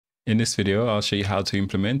In this video, I'll show you how to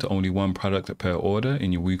implement only one product per order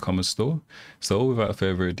in your WooCommerce store. So without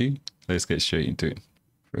further ado, let's get straight into it.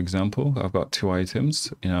 For example, I've got 2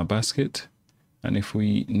 items in our basket. And if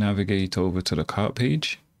we navigate over to the cart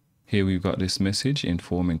page, here we've got this message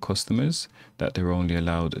informing customers that they're only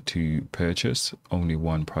allowed to purchase only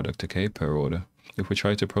one product, okay, per order. If we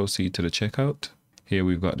try to proceed to the checkout, here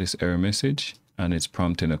we've got this error message and it's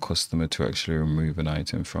prompting a customer to actually remove an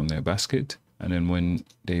item from their basket. And then when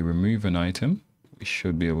they remove an item, we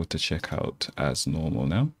should be able to check out as normal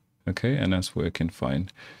now. Okay, and that's working fine.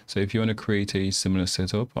 So if you want to create a similar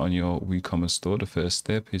setup on your WooCommerce store, the first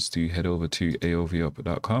step is to head over to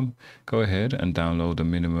AovUp.com. Go ahead and download the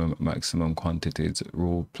minimum maximum quantities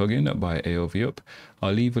rule plugin by AovUp.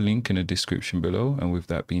 I'll leave a link in the description below. And with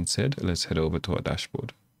that being said, let's head over to our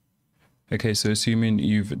dashboard. Okay, so assuming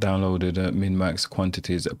you've downloaded a min-max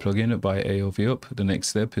quantities plugin by AovUp, the next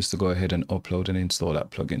step is to go ahead and upload and install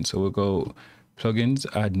that plugin. So we'll go plugins,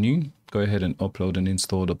 add new, go ahead and upload and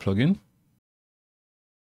install the plugin.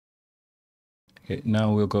 Okay,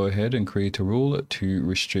 now we'll go ahead and create a rule to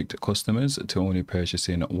restrict customers to only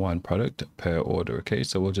purchasing one product per order. Okay,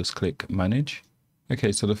 so we'll just click manage.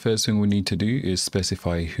 Okay, so the first thing we need to do is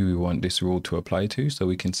specify who we want this rule to apply to. So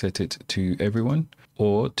we can set it to everyone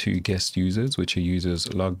or to guest users, which are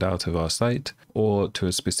users logged out of our site, or to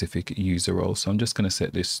a specific user role. So I'm just going to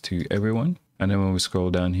set this to everyone. And then when we scroll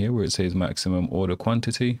down here where it says maximum order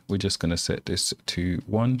quantity, we're just going to set this to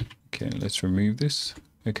 1. Okay, let's remove this.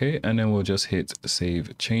 Okay, and then we'll just hit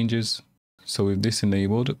save changes. So with this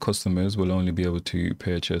enabled, customers will only be able to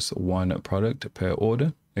purchase one product per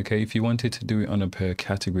order. Okay, if you wanted to do it on a per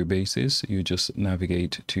category basis, you just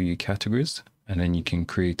navigate to your categories and then you can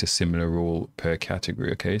create a similar rule per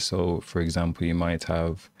category. Okay, so for example, you might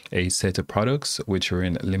have a set of products which are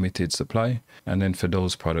in limited supply. And then for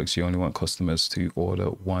those products, you only want customers to order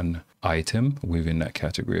one item within that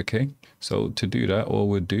category. Okay, so to do that, all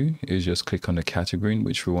we'll do is just click on the category in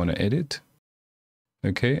which we want to edit.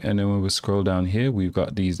 Okay, and then when we scroll down here, we've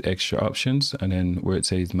got these extra options, and then where it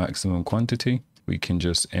says maximum quantity, we can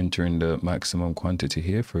just enter in the maximum quantity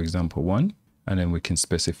here, for example, 1, and then we can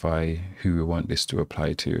specify who we want this to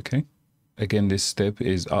apply to. Okay, again, this step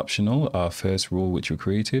is optional. Our first rule which we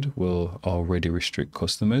created will already restrict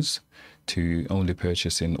customers to only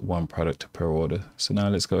purchasing one product per order. So now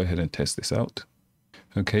let's go ahead and test this out.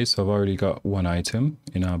 Okay, so I've already got one item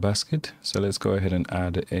in our basket, so let's go ahead and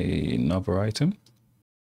add another item.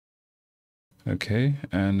 Okay,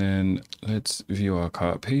 and then let's view our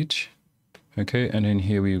cart page. Okay, and then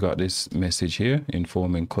here we've got this message here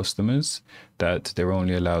informing customers that they're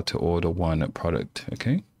only allowed to order one product.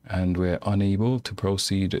 Okay, and we're unable to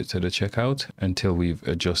proceed to the checkout until we've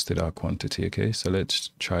adjusted our quantity. Okay, so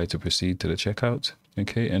let's try to proceed to the checkout.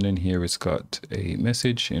 Okay, and then here it's got a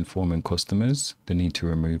message informing customers they need to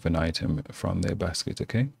remove an item from their basket.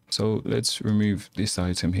 Okay, so let's remove this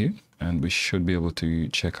item here and we should be able to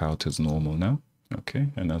check out as normal now. Okay,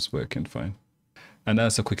 and that's working fine. And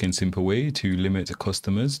that's a quick and simple way to limit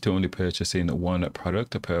customers to only purchasing one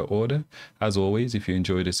product per order. As always, if you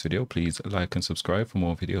enjoyed this video, please like and subscribe for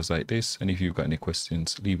more videos like this. And if you've got any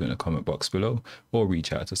questions, leave it in the comment box below or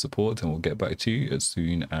reach out to support and we'll get back to you as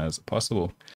soon as possible.